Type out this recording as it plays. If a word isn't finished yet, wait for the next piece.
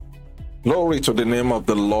Glory to the name of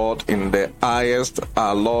the Lord in the highest.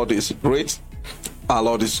 Our Lord is great. Our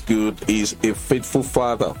Lord is good. He is a faithful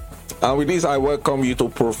Father. And with this, I welcome you to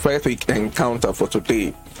prophetic encounter for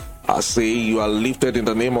today. I say you are lifted in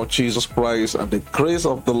the name of Jesus Christ, and the grace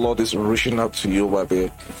of the Lord is reaching out to you over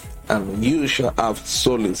there. And you shall have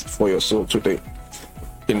solace for your soul today.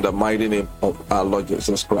 In the mighty name of our Lord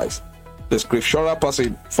Jesus Christ. The scriptural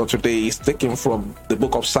passage for today is taken from the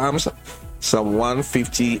book of Psalms, Psalm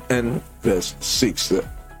 150 and verse 6.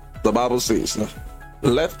 The Bible says,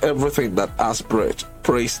 "Let everything that has breath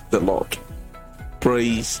praise the Lord."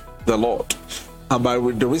 Praise the Lord. And by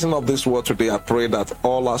the reason of this word today, I pray that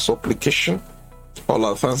all our supplication, all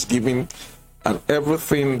our thanksgiving, and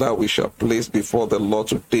everything that we shall place before the Lord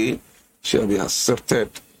today shall be accepted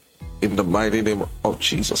in the mighty name of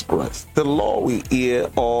Jesus Christ. The Lord will hear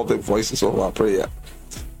all the voices of our prayer.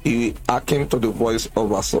 He will hearken to the voice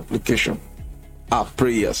of our supplication. Our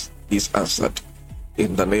prayers is answered.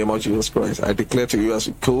 In the name of Jesus Christ, I declare to you as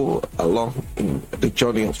you go along in the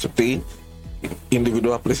journey of today, in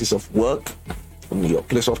individual places of work, in your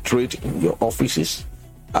place of trade, in your offices,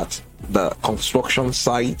 at the construction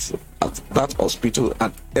site, at that hospital,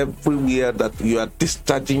 and everywhere that you are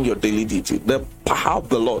discharging your daily duty, the power of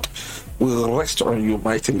the Lord will rest on you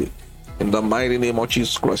mightily. In the mighty name of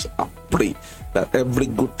Jesus Christ, I pray that every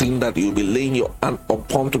good thing that you'll be laying your hand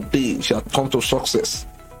upon today shall turn to success.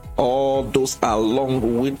 All those are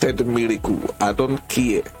long-awaited miracles. I don't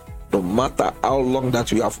care. No matter how long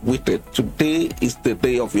that you have waited, today is the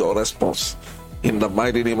day of your response. In the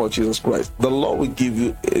mighty name of Jesus Christ, the Lord will give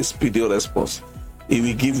you a speedy response. He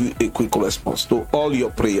will give you a quick response to all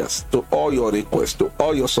your prayers, to all your requests, to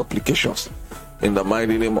all your supplications. In the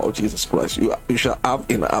mighty name of Jesus Christ, you shall have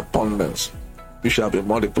in abundance. You shall be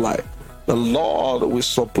multiplied. The Lord will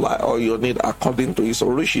supply all your need according to his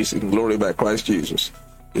riches in glory by Christ Jesus.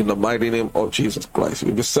 In the mighty name of Jesus Christ,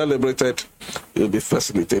 you'll be celebrated, you'll be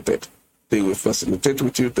facilitated. They will facilitate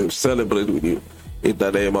with you, they will celebrate with you. In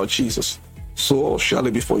the name of Jesus. So shall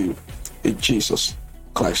it be for you. In Jesus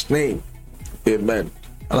Christ's name. Amen.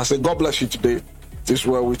 And I say, God bless you today. This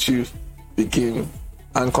well with you. Begin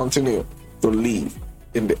and continue to live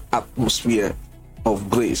in the atmosphere of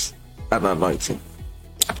grace and anointing.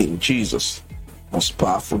 In Jesus' most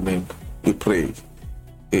powerful name, we pray.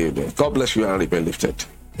 Amen. God bless you and remain lifted.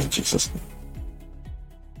 In Jesus' name.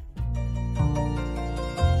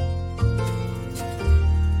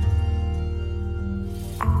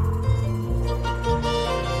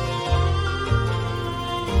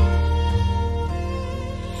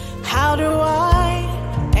 How do I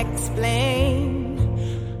explain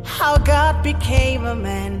how God became a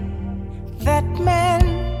man, that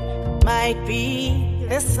man might be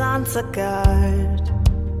the sons of God?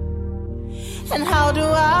 And how do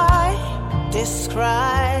I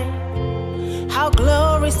describe how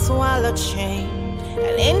glory swallowed shame,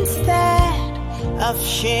 and instead of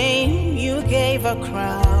shame you gave a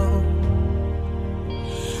crown?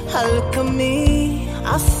 I look at me,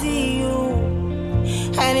 I see you,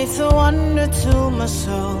 and it's a wonder to my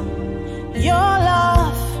soul. Your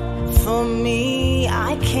love for me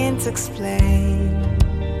I can't explain.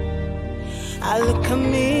 I look at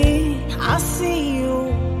me, I see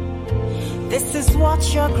you. This is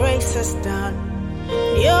what your grace has done.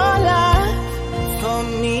 Your love for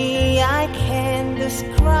me I can't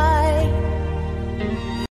describe.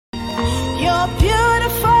 You're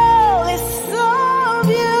beautiful, it's so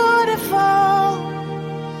beautiful.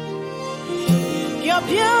 You're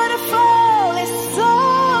beautiful, it's so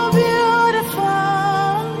beautiful.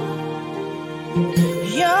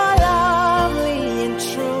 You're lovely and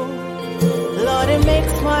true. Lord, it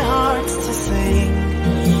makes my heart to sing.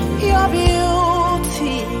 Your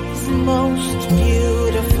beauty is most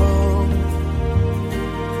beautiful.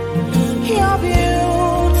 Your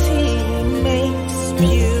beauty makes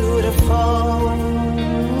beautiful.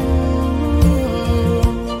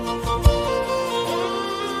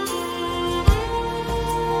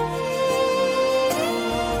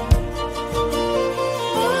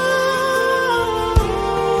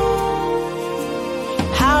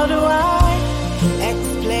 How do I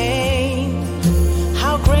explain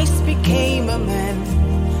how grace became a man,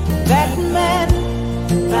 that man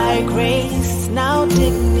by grace now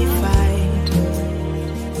dignified?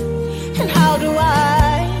 And how do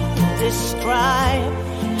I describe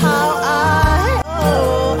how I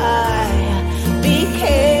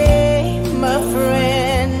became a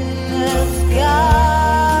friend of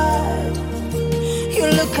God? You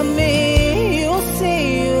look at me, you see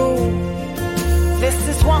you. This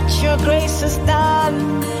is what your grace has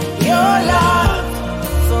done. Your love